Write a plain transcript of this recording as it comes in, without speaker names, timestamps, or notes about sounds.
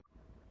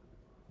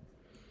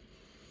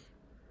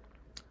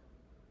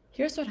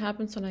Here's what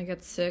happens when I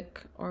get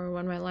sick or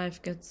when my life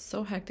gets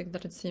so hectic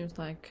that it seems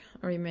like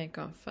a remake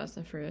of Fast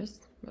and Furious,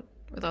 but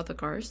without the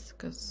cars,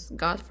 because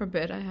God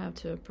forbid I have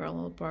to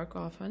parallel park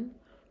often.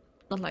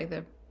 Not like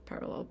they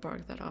parallel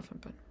park that often,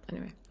 but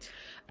anyway.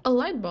 A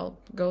light bulb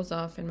goes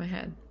off in my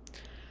head.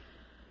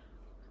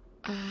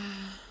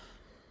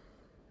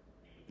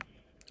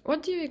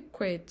 What do you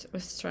equate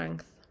with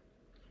strength?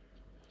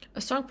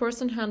 A strong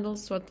person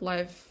handles what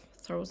life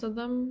throws at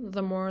them.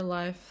 The more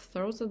life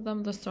throws at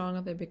them, the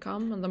stronger they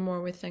become, and the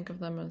more we think of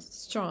them as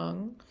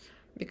strong,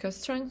 because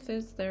strength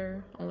is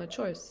their only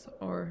choice,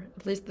 or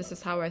at least this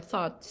is how I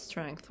thought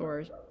strength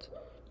worked.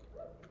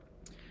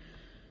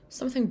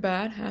 Something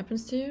bad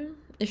happens to you.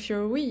 If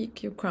you're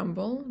weak, you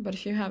crumble, but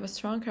if you have a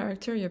strong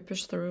character, you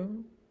push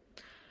through,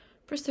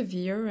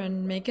 persevere,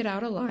 and make it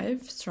out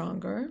alive,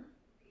 stronger.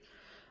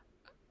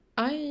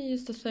 I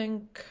used to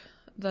think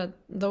that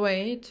the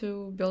way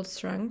to build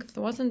strength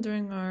wasn't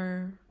during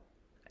our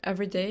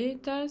everyday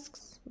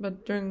tasks,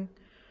 but during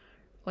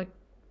like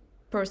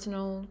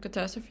personal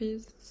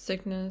catastrophes,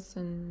 sickness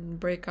and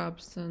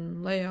breakups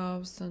and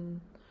layoffs and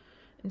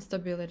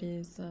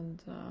instabilities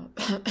and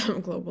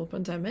global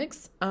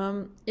pandemics.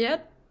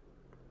 Yet,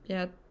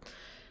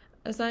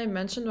 as I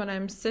mentioned, when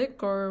I'm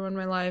sick or when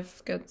my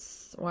life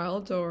gets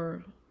wild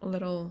or a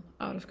little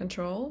out of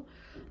control,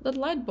 that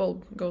light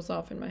bulb goes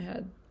off in my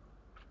head.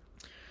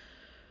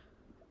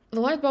 The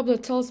light bulb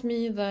that tells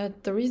me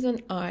that the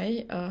reason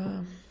I,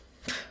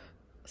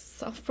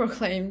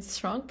 self-proclaimed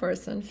strong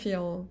person,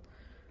 feel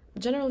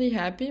generally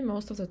happy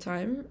most of the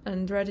time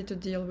and ready to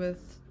deal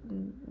with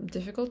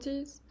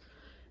difficulties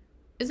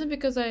isn't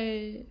because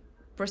I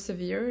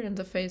persevere in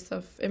the face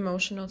of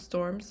emotional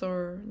storms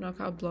or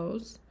knockout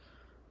blows.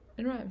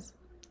 It rhymes.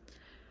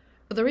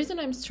 But the reason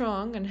I'm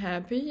strong and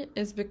happy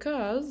is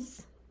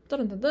because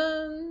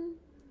dun-dun-dun-dun,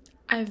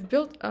 I've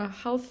built a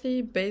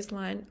healthy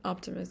baseline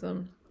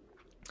optimism.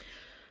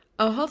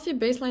 A healthy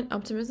baseline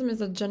optimism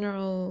is a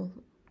general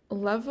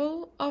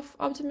level of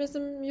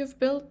optimism you've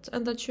built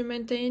and that you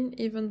maintain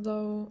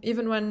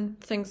even when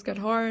things get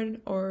hard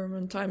or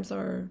when times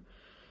are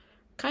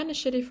kind of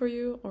shitty for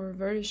you or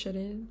very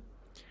shitty.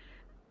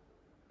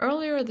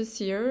 Earlier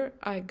this year,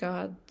 I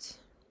got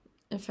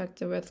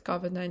infected with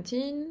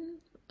COVID-19,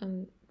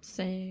 and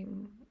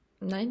saying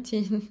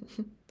 19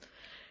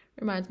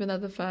 reminds me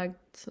that the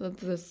fact that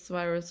this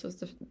virus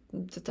was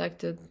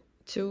detected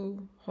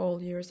 2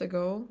 whole years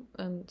ago,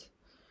 and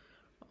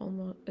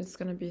almost it's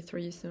gonna be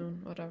 3 soon,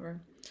 whatever.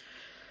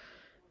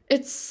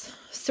 It's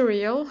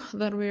surreal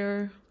that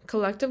we're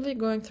collectively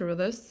going through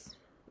this,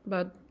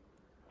 but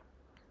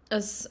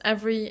as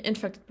every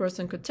infected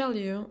person could tell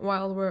you,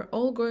 while we're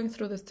all going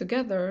through this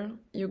together,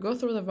 you go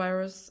through the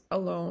virus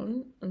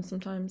alone, and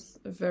sometimes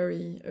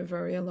very,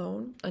 very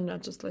alone, and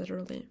not just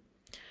literally.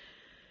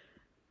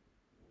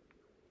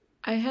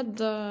 I had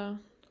the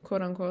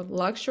quote-unquote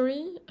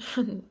luxury,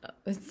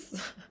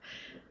 it's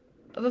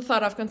the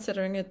thought of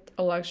considering it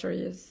a luxury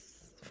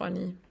is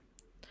funny,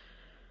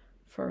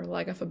 for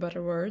lack of a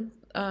better word.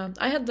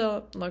 I had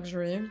the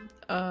luxury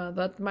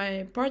that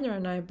my partner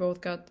and I both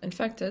got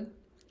infected.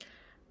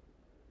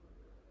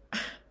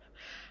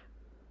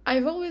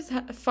 I've always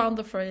found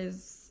the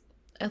phrase,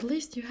 at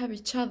least you have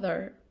each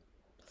other,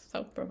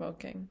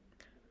 thought-provoking.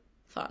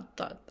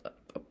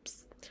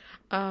 Oops.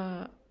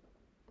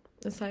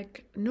 It's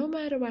like, no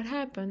matter what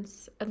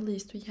happens, at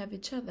least we have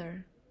each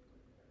other.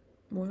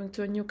 Moving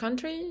to a new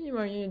country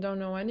where you don't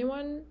know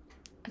anyone,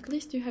 at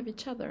least you have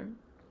each other.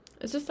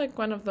 It's just like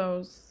one of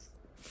those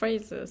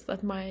phrases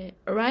that my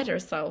writer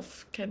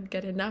self can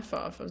get enough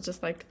of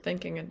just like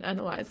thinking and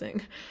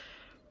analyzing.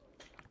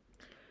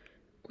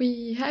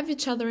 We have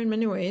each other in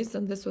many ways,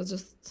 and this was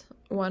just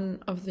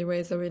one of the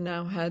ways that we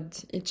now had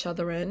each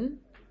other in.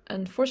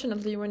 And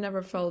fortunately, we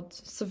never felt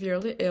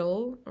severely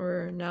ill.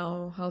 We're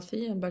now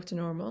healthy and back to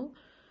normal.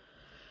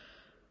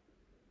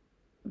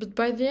 But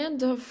by the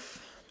end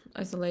of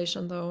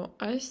isolation, though,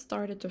 I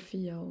started to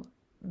feel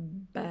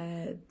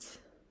bad.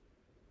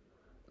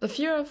 The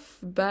fear of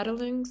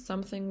battling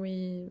something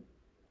we,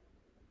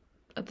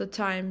 at the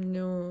time,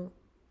 knew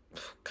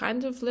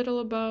kind of little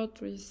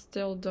about. We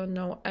still don't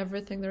know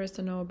everything there is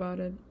to know about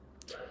it.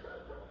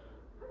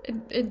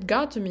 It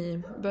got to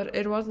me, but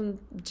it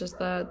wasn't just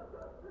that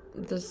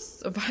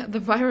the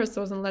virus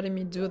wasn't letting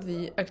me do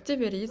the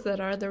activities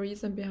that are the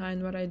reason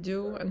behind what I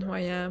do and who I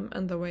am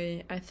and the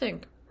way I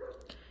think.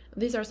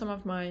 These are some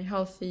of my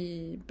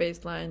healthy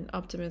baseline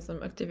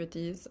optimism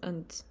activities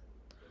and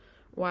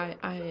why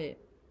I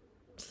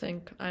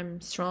think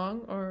I'm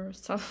strong or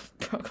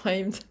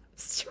self-proclaimed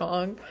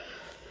strong.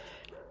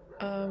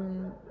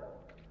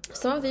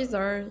 Some of these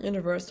are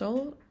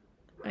universal.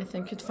 I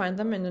think you'd find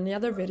them in any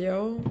other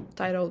video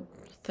titled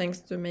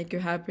Things to Make You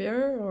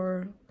Happier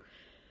or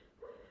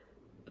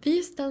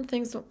these 10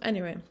 things.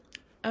 Anyway,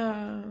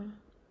 I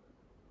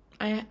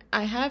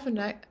have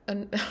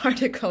an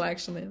article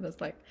actually that's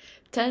like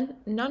 10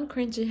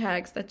 non-cringy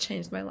hacks that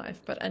changed my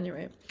life. But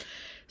anyway,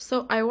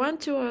 so I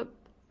went to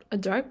a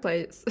dark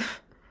place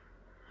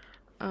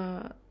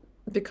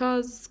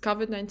because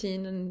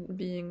COVID-19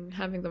 and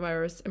having the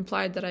virus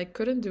implied that I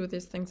couldn't do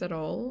these things at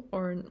all,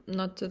 or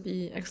not to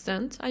the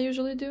extent I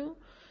usually do.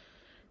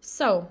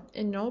 So,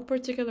 in no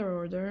particular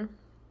order,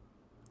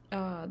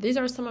 these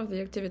are some of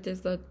the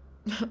activities that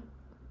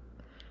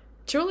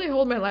truly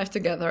hold my life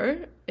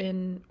together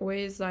in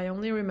ways I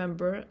only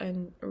remember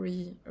and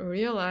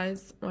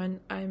realize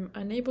when I'm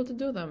unable to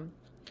do them.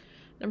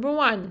 Number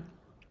one,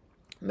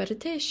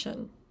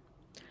 meditation.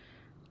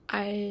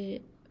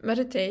 I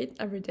meditate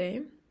every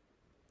day.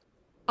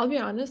 I'll be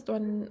honest,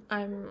 when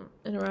I'm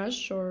in a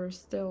rush or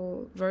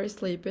still very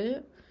sleepy,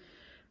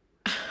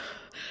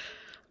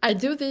 I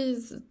do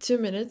these 2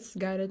 minutes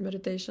guided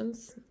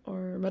meditations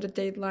or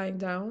meditate lying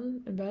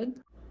down in bed.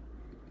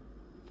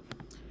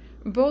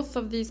 Both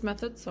of these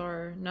methods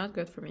are not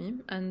good for me,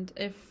 and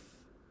if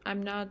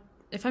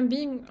I'm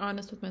being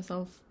honest with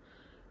myself,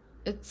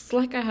 it's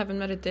like I haven't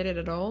meditated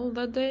at all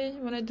that day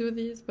when I do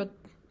these. But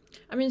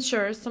I mean,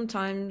 sure,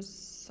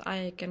 sometimes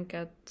I can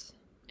get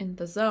in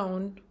the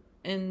zone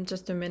in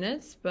just 2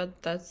 minutes,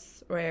 but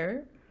that's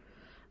rare.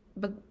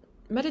 But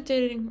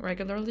meditating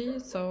regularly,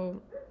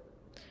 so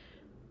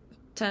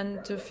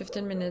 10 to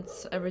 15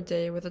 minutes every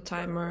day with a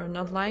timer,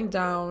 not lying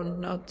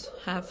down, not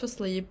half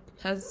asleep,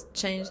 has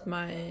changed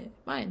my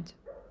mind.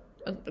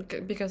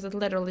 Because it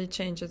literally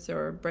changes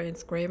your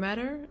brain's gray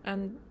matter,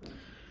 and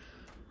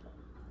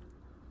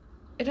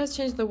it has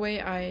changed the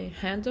way I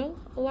handle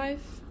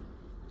life.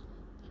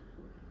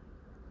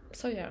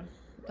 So yeah,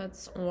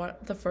 that's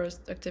the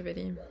first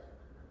activity.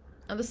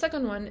 And the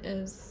second one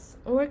is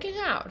working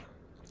out.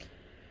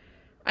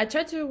 I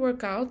try to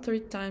work out 3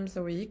 times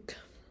a week.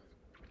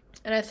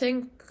 And I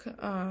think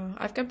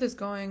I've kept this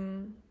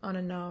going on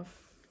and off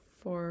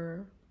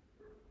for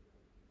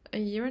a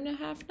year and a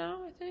half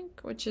now, I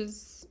think, which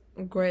is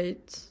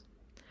great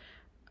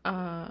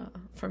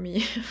for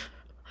me.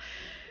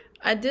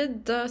 I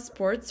did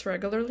sports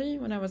regularly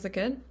when I was a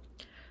kid,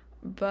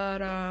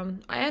 but I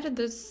added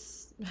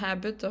this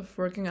habit of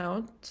working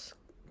out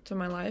to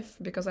my life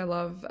because I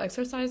love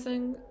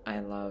exercising. I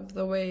love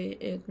the way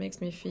it makes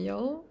me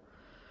feel.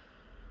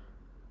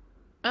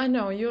 I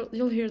know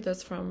you'll hear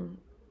this from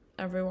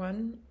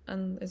everyone,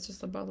 and it's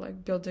just about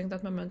like building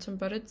that momentum,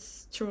 but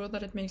it's true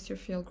that it makes you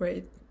feel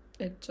great.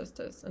 It just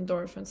is.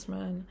 Endorphins,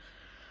 man.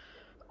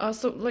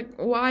 So like,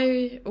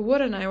 why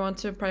wouldn't I want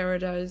to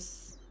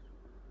prioritize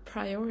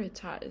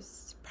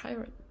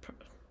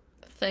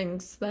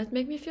things that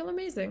make me feel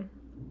amazing,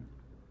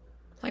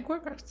 like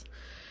workouts?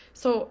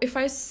 So if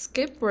I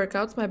skip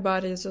workouts, my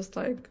body is just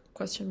like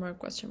question mark,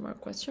 question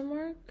mark, question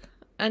mark,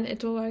 and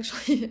it will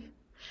actually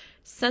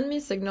send me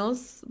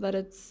signals that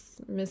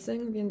it's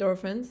missing the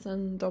endorphins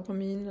and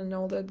dopamine and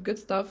all that good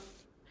stuff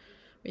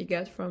we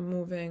get from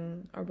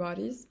moving our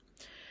bodies.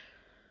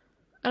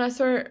 And I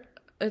swear,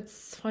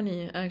 it's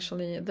funny,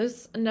 actually.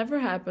 This never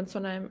happens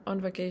when I'm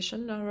on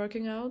vacation, not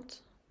working out.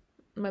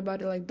 My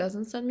body like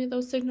doesn't send me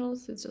those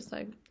signals. It's just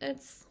like,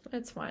 it's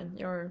fine.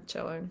 You're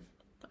chilling.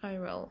 I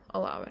will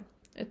allow it.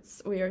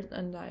 It's weird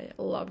and I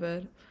love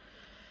it.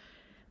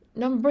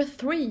 Number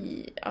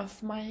 3 of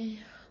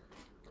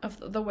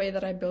the way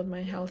that I build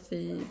my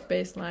healthy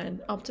baseline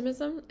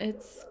optimism,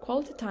 it's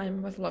quality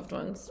time with loved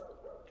ones.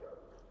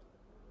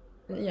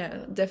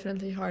 Yeah,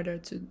 definitely harder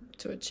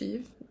to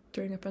achieve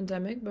during a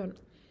pandemic, but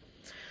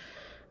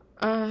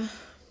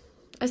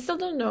I still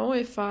don't know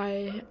if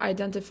I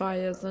identify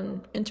as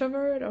an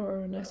introvert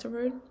or an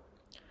extrovert.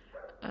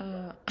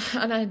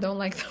 And I don't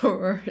like the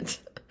word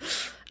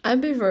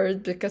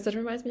ambivert because it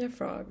reminds me of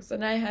frogs,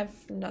 and I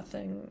have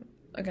nothing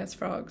against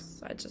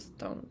frogs. I just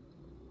don't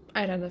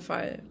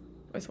identify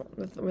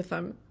with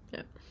them.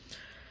 Yeah.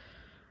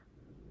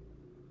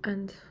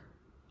 And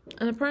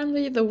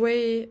apparently the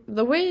way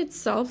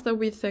itself that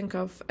we think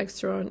of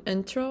extro and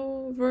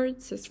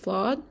introverts is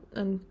flawed,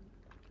 and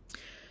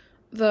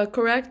the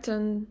correct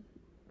and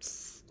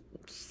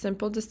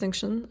simple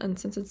distinction, and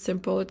since it's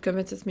simple, it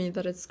convinces me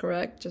that it's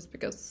correct just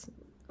because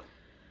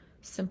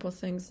simple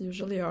things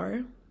usually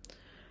are.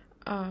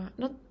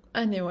 Not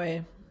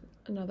anyway,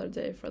 another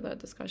day for that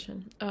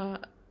discussion.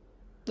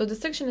 The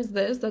distinction is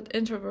this, that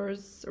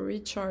introverts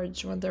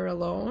recharge when they're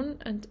alone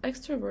and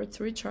extroverts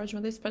recharge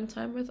when they spend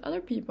time with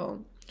other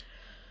people.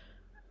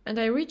 And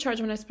I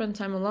recharge when I spend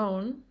time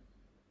alone,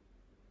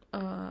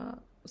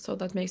 so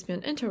that makes me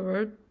an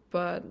introvert,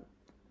 but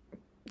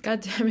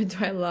god damn it,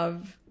 do I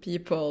love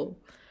people.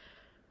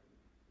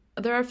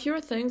 There are fewer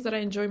things that I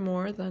enjoy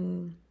more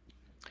than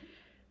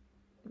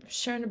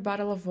sharing a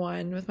bottle of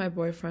wine with my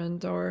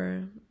boyfriend,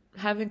 or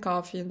having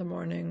coffee in the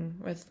morning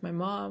with my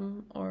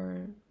mom,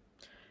 or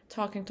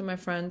talking to my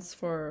friends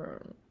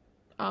for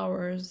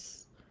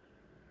hours.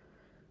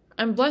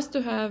 I'm blessed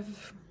to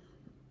have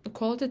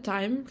quality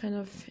time kind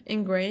of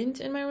ingrained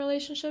in my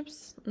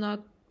relationships,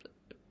 not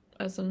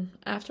as an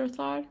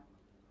afterthought.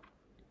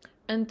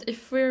 And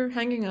if we're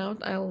hanging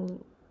out,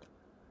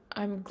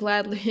 I'm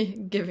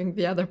gladly giving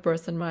the other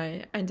person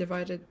my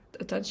undivided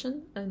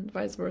attention, and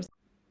vice versa.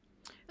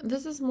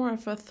 This is more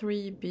of a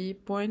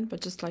 3B point,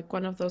 but just like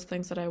one of those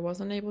things that I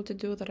wasn't able to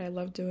do, that I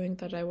love doing,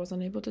 that I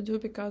wasn't able to do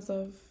because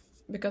of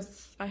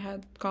because I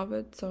had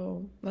COVID,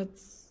 so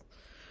let's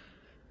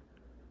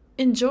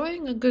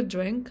enjoying a good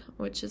drink,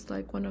 which is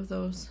like one of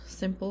those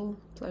simple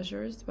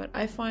pleasures, but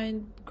I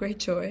find great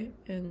joy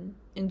in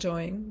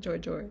enjoying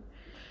joy.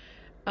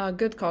 A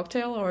good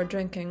cocktail or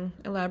drinking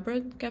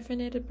elaborate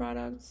caffeinated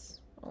products.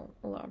 Well,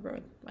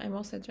 elaborate. I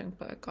mostly drink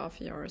black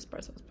coffee or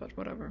espressos, but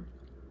whatever.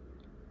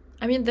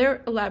 I mean,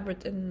 they're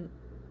elaborate in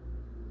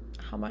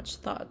how much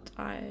thought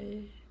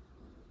I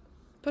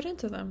put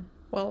into them.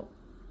 Well,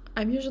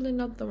 I'm usually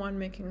not the one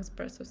making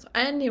espressos.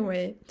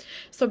 Anyway,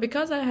 so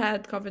because I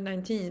had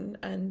COVID-19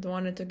 and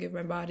wanted to give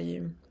my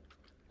body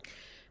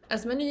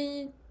as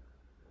many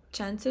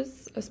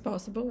chances as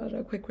possible at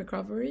a quick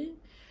recovery,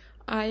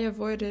 I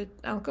avoided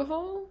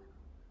alcohol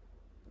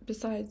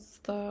besides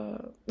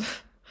the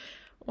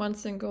one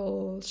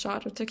single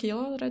shot of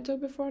tequila that I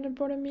took before an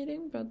important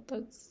meeting, but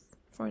that's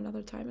for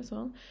another time as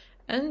well.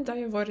 And I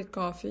avoided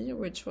coffee,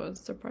 which was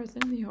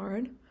surprisingly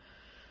hard.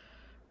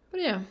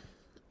 But yeah,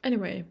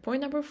 anyway,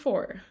 point number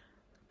 4,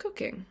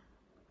 cooking.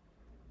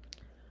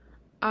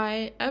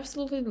 I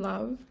absolutely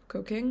love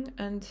cooking,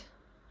 and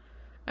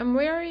I'm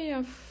wary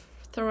of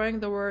throwing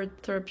the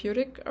word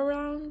therapeutic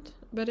around,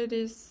 but it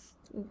is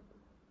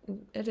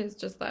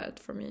just that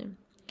for me.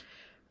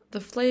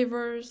 The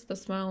flavors, the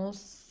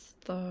smells,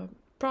 the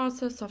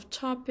process of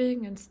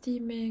chopping and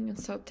steaming and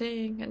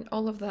sauteing and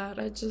all of that,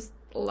 I just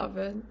love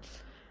it.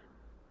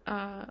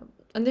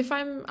 And if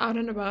I'm out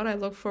and about, I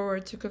look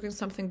forward to cooking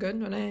something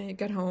good when I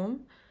get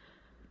home.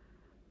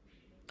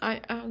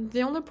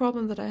 The only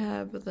problem that I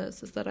have with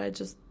this is that I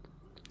just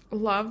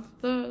love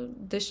the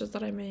dishes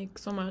that I make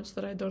so much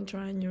that I don't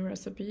try new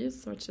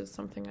recipes, which is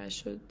something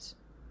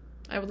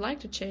I would like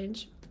to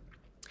change.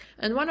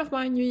 And one of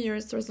my New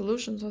Year's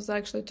resolutions was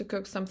actually to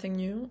cook something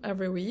new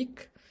every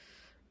week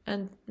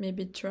and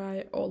maybe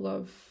try all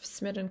of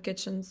Smitten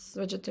Kitchen's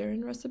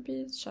vegetarian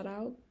recipes. Shout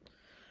out.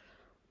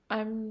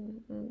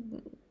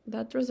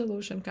 That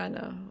resolution kind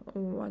of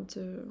want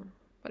to,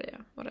 but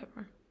yeah,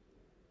 whatever.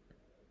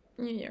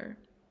 New Year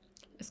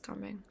is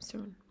coming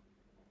soon.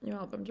 New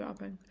album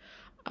dropping.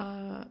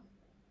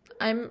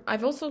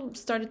 I've also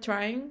started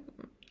trying.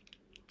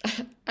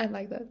 I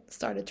like that.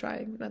 Started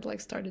trying, not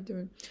like started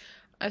doing.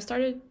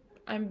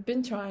 I've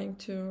been trying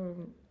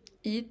to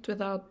eat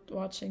without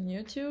watching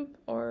YouTube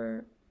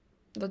or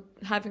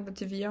having the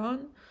TV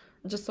on,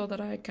 just so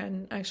that I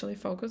can actually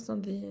focus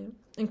on the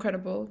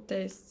incredible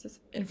tastes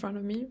in front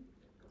of me.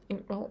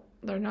 Well,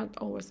 they're not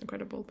always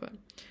incredible, but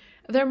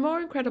they're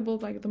more incredible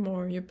like the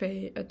more you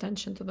pay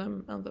attention to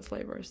them and the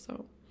flavors.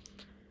 So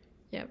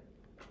yeah.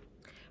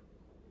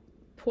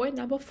 Point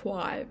number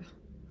 5,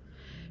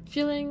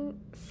 feeling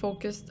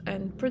focused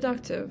and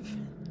productive.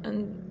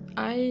 And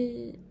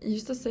I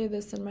used to say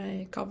this in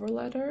my cover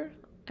letter,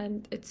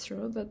 and it's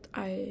true that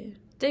I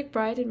take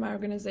pride in my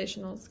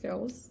organizational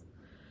skills.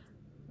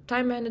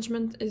 Time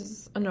management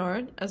is an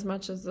art as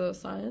much as a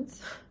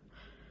science.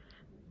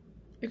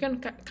 You can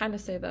kind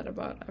of say that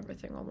about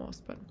everything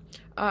almost, but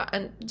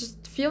and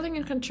just feeling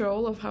in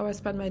control of how I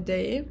spend my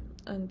day,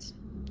 and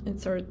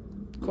insert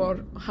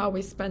quote, how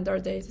we spend our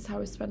days is how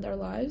we spend our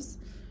lives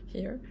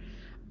here.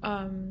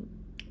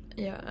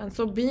 Yeah, and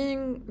so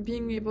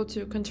being able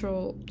to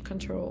control.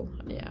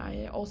 Yeah,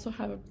 I also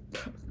have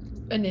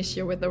an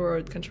issue with the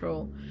word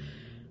control.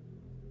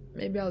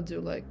 Maybe I'll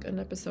do like an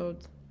episode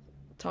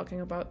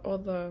talking about all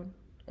the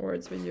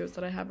words we use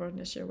that I have an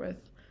issue with.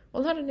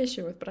 Well, not an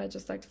issue with, but I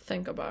just like to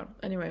think about.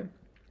 Anyway.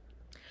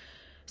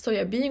 So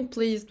yeah, being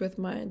pleased with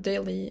my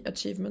daily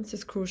achievements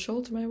is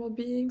crucial to my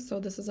well-being. So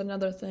this is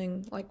another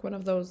thing, like one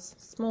of those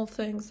small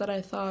things that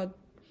I thought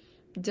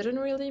didn't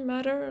really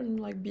matter, and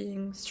like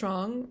being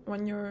strong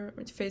when you're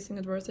facing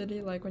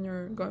adversity, like when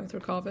you're going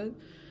through COVID,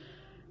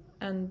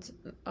 and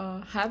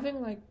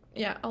having like,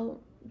 yeah, I'll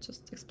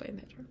just explain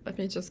later. Let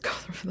me just go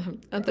through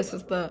them. And this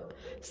is the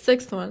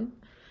 6th one,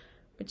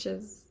 which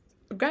is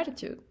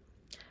gratitude.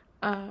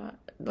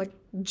 Like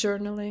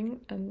journaling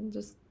and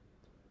just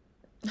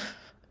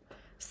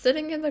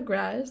sitting in the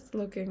grass,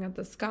 looking at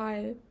the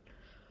sky,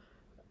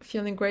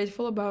 feeling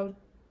grateful about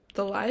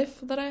the life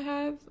that I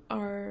have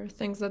are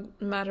things that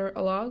matter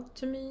a lot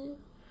to me.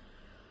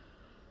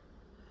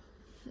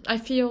 I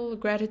feel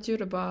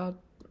gratitude about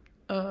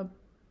a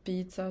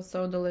pizza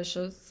so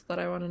delicious that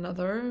I want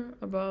another,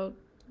 about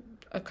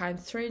a kind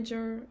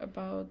stranger,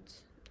 about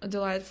a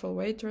delightful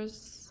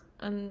waitress,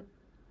 and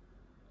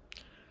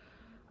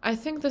I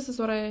think this is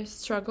what I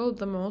struggled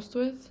the most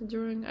with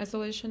during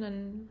isolation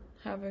and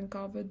having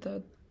COVID,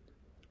 that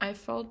I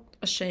felt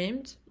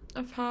ashamed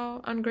of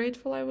how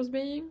ungrateful I was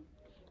being.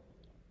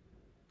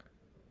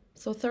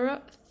 So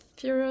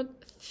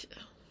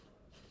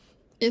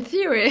in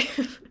theory,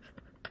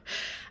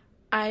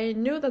 I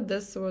knew that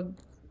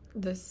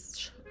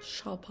this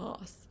shall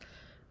pass,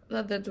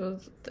 that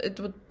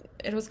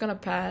it was gonna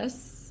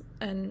pass,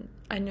 and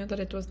I knew that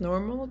it was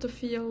normal to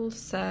feel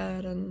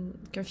sad and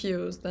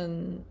confused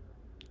and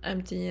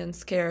empty and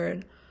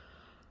scared.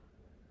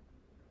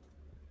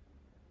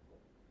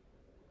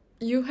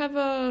 You have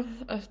a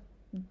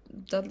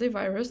deadly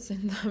virus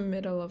in the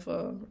middle of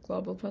a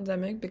global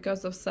pandemic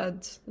because of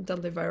said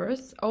deadly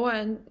virus. Oh,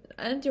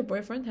 and your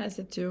boyfriend has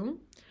it too.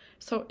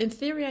 So in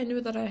theory, I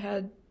knew that I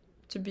had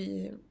to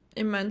be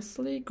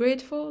immensely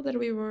grateful that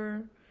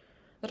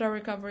our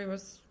recovery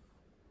was,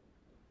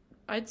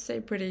 I'd say,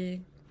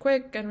 pretty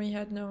quick and we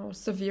had no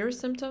severe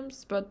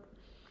symptoms. But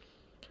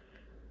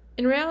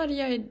in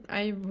reality,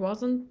 I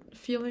wasn't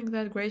feeling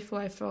that grateful.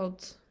 I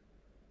felt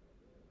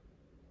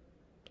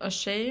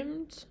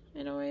ashamed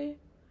in a way.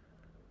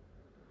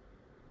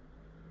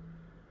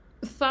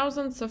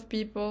 Thousands of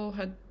people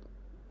had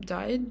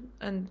died,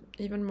 and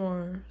even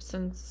more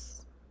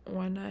since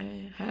when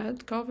I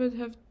had COVID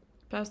have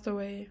passed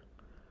away.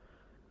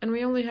 And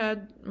we only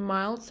had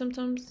mild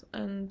symptoms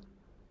and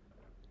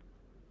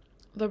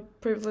the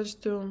privilege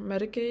to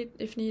medicate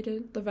if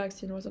needed. The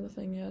vaccine wasn't a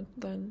thing yet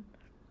then.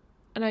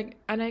 And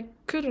I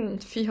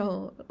couldn't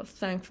feel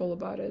thankful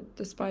about it,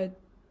 despite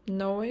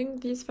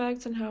knowing these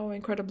facts and how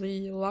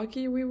incredibly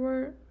lucky we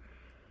were.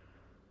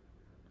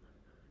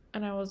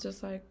 And I was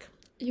just like,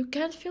 you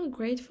can't feel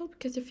grateful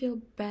because you feel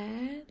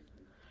bad?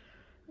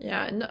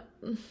 Yeah,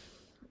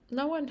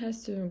 no one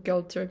has to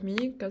guilt trip me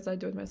because I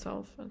do it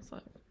myself. It's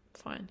like,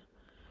 fine.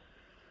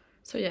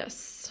 So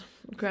yes,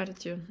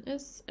 gratitude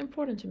is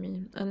important to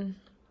me. And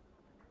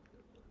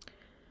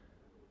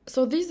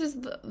so this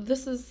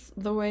is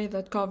the way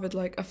that COVID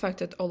like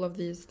affected all of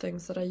these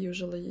things that I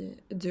usually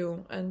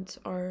do and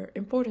are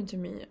important to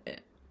me.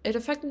 It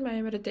affected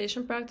my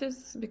meditation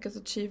practice because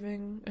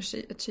achieving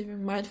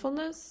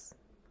mindfulness,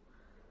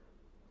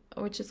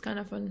 which is kind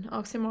of an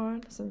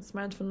oxymoron since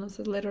mindfulness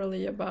is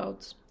literally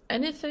about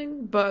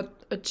anything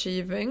but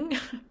achieving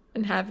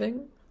and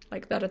having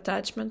like that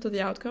attachment to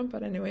the outcome.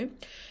 But anyway,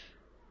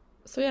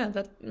 so yeah,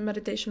 that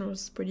meditation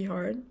was pretty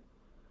hard.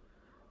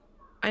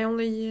 I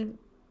only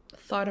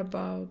thought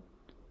about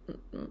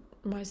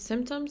my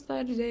symptoms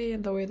that day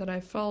and the way that I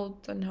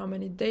felt and how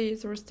many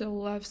days were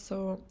still left.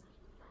 So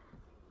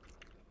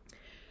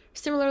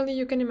similarly,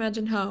 you can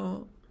imagine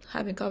how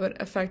having COVID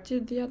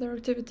affected the other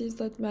activities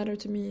that matter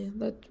to me,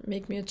 that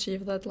make me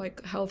achieve that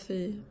like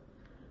healthy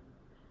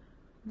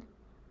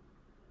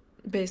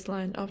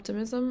baseline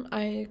optimism.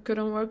 I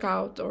couldn't work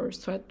out or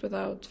sweat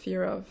without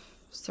fear of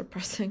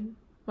suppressing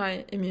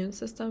my immune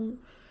system.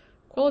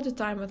 Quality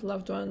time with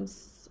loved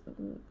ones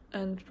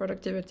and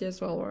productivity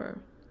as well were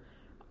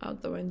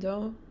out the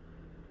window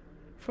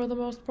for the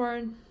most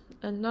part.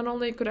 And not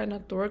only could I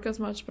not work as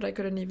much, but I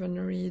couldn't even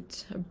read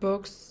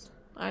books.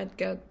 I'd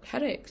get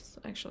headaches,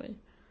 actually.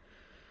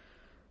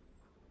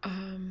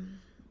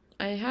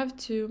 I have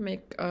to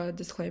make a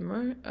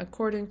disclaimer.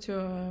 According to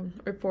a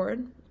report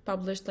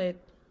published late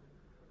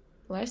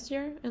last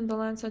year in The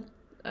Lancet,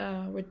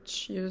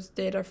 which used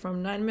data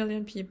from 9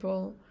 million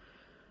people,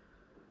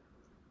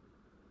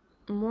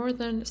 more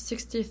than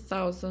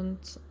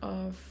 60,000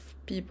 of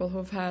people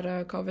who've had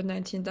a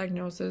COVID-19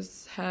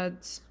 diagnosis had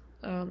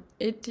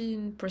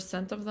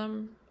 18% of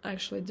them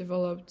actually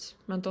developed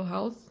mental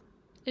health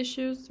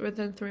issues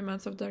within 3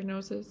 months of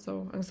diagnosis,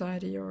 so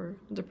anxiety or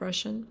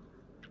depression.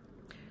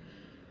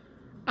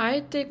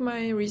 I take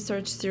my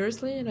research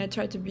seriously and I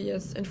try to be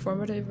as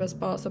informative as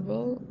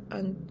possible,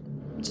 and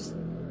just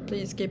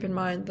please keep in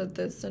mind that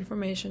this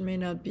information may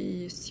not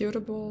be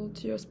suitable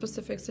to your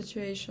specific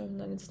situation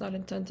and it's not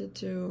intended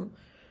to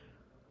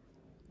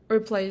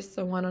replace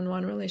a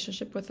one-on-one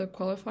relationship with a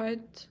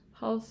qualified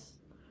health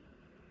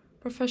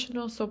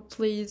professional. So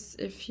please,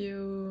 if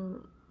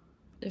you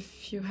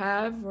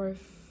have or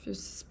if you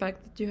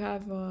suspect that you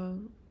have a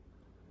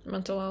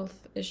mental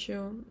health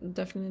issue,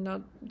 definitely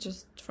not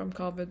just from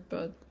COVID,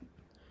 but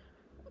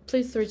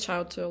please reach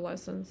out to a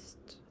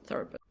licensed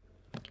therapist.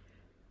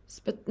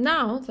 But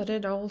now that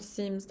it all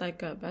seems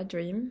like a bad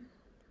dream,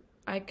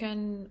 I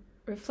can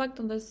reflect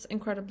on this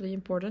incredibly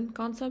important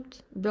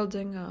concept,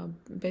 building a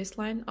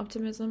baseline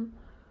optimism.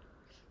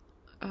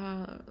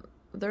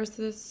 There's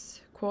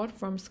this quote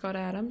from Scott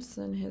Adams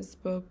in his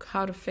book,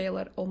 How to Fail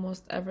at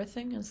Almost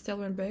Everything and Still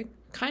Win Big.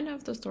 Kind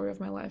of the story of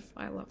my life.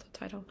 I love the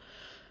title.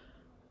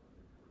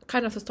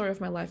 Kind of the story of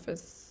my life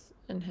is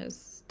in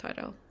his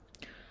title,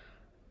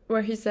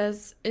 where he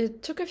says,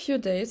 it took a few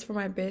days for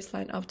my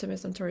baseline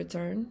optimism to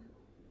return.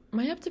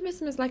 My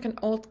optimism is like an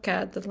old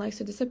cat that likes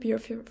to disappear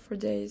for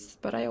days,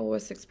 but I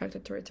always expect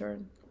it to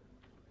return.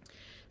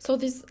 So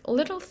these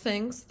little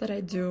things that I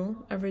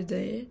do every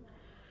day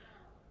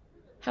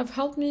have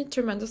helped me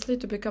tremendously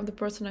to become the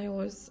person I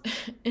always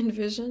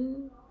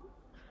envision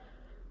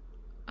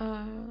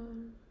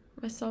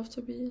myself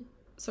to be.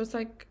 So it's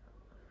like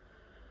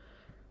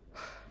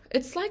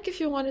if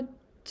you wanted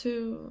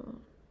to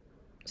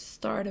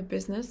start a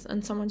business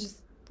and someone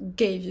just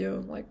gave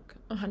you like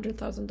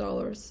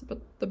 $100,000,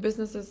 but the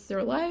business is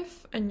your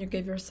life and you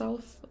gave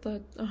yourself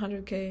that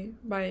 $100K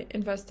by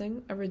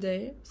investing every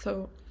day.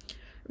 So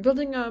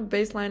building a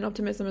baseline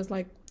optimism is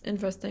like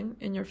investing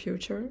in your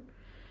future.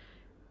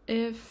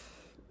 If,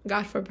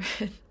 God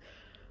forbid,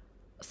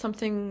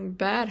 something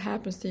bad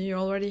happens to you, you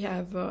already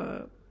have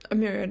a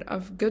myriad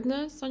of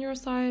goodness on your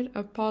side,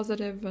 a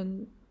positive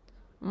and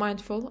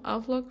mindful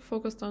outlook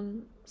focused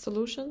on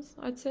solutions,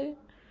 I'd say.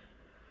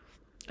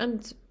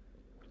 And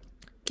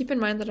keep in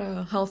mind that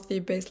a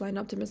healthy baseline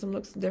optimism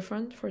looks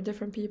different for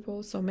different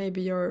people. So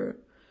maybe you're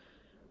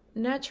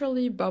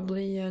naturally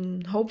bubbly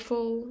and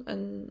hopeful,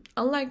 and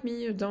unlike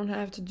me, you don't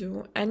have to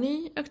do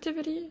any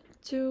activity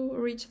to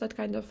reach that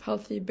kind of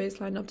healthy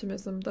baseline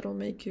optimism that'll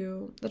make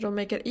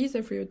it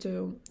easier for you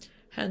to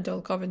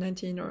handle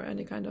COVID-19 or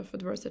any kind of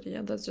adversity.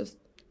 And that's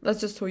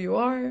just who you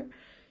are.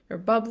 You're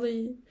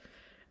bubbly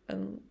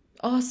and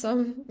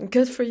awesome,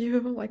 good for you.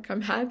 Like,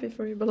 I'm happy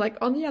for you. But like,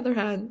 on the other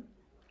hand,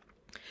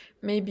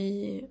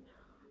 maybe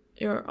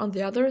you're on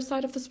the other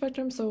side of the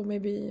spectrum, so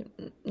maybe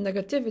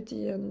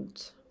negativity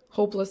and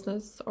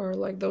hopelessness are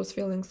like those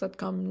feelings that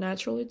come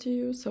naturally to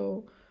you.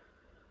 So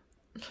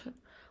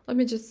let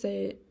me just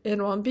say, it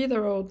won't be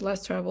the road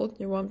less traveled.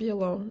 You won't be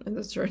alone in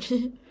this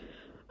journey.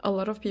 A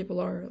lot of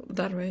people are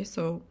that way,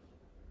 so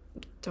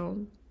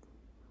don't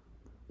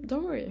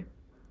worry.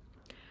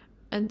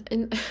 And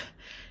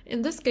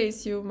in this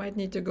case, you might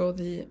need to go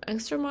the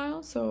extra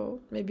mile,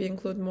 so maybe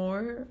include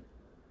more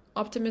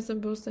optimism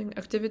boosting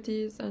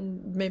activities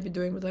and maybe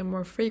doing them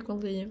more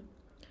frequently.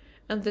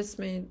 And this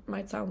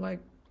might sound like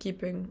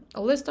keeping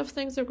a list of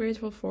things you're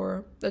grateful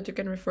for that you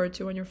can refer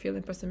to when you're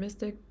feeling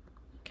pessimistic.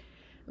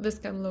 This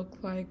can look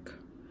like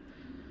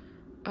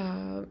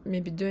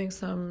maybe doing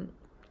some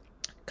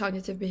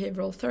cognitive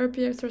behavioral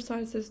therapy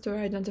exercises to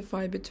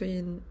identify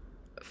between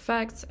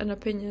facts and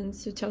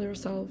opinions you tell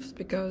yourself,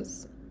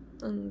 because,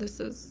 and this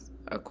is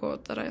a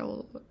quote that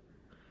I'll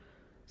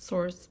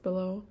source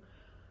below,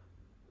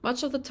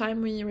 much of the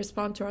time we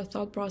respond to our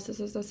thought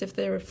processes as if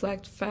they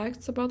reflect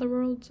facts about the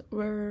world,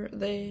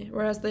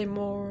 whereas they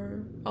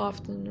more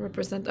often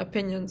represent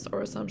opinions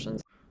or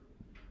assumptions.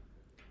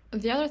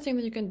 The other thing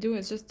that you can do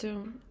is just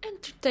to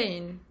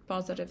entertain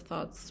positive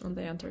thoughts when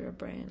they enter your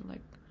brain.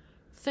 Like,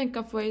 think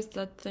of ways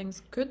that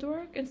things could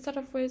work instead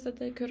of ways that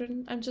they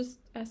couldn't. I'm just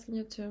asking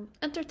you to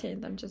entertain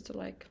them, just to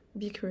like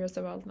be curious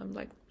about them.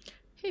 Like,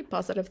 hey,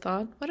 positive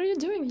thought, what are you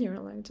doing here?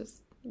 Like,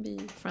 just be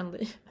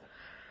friendly.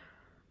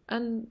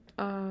 And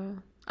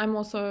I'm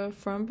also a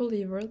firm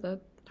believer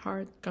that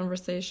hard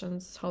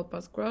conversations help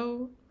us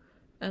grow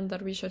and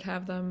that we should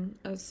have them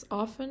as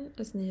often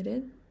as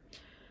needed.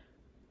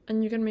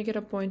 And you can make it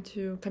a point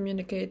to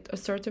communicate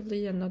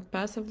assertively and not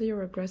passively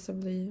or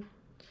aggressively.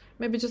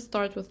 Maybe just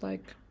start with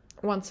like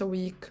once a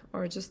week,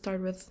 or just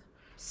start with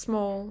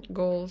small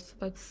goals.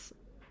 That's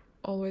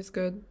always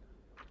good.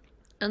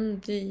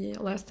 And the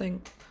last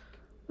thing,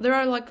 there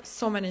are like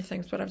so many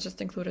things, but I've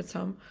just included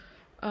some.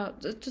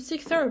 To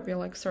seek therapy,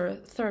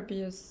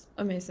 therapy is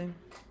amazing.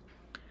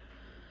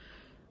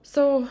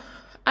 So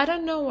I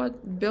don't know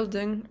what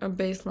building a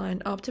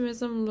baseline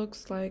optimism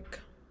looks like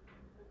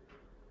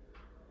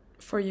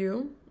for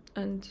you,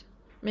 and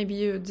maybe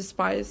you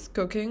despise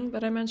cooking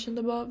that I mentioned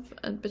above,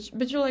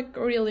 but you like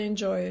really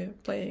enjoy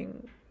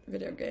playing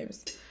video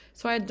games.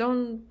 So I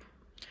don't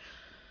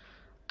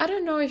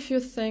know if you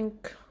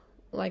think,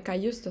 like I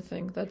used to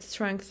think, that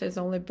strength is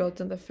only built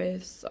in the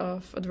face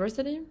of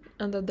adversity,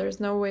 and that there's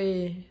no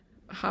way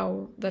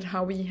how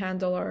we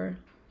handle our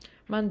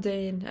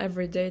mundane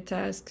everyday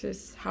tasks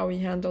is how we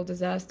handle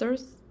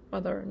disasters,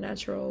 whether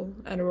natural,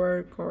 at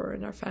work, or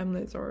in our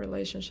families or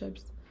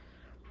relationships.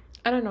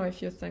 I don't know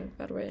if you think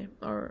that way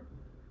or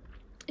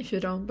if you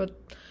don't, but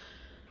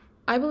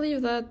I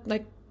believe that,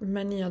 like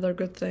many other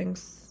good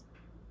things,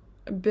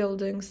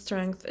 building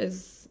strength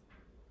is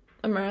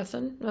a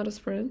marathon, not a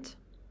sprint.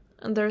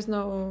 And there's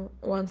no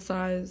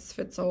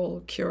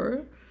one-size-fits-all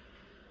cure.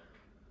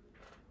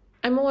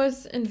 I'm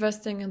always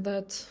investing in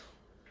that.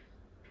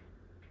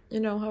 You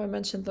know how I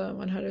mentioned the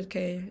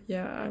 100K?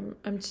 Yeah,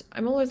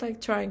 I'm always like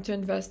trying to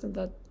invest in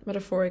that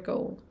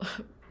metaphorical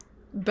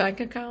bank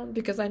account,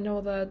 because I know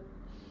that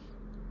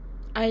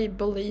I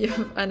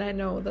believe and I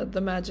know that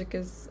the magic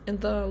is in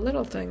the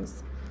little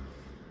things.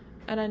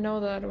 And I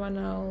know that when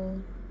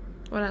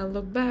I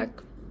look back,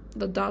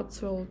 the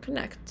dots will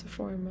connect to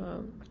form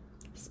a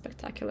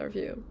spectacular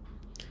view.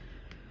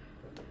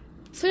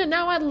 So yeah,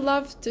 now I'd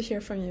love to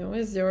hear from you.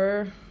 Is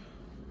your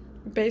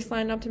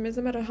baseline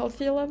optimism at a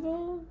healthy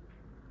level?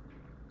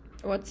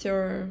 What's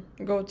your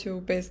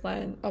go-to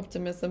baseline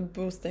optimism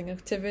boosting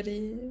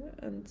activity?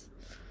 And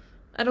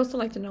I'd also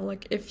like to know,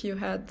 like, if you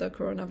had the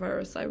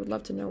coronavirus, I would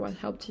love to know what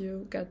helped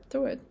you get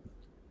through it.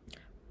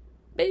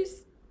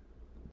 Peace.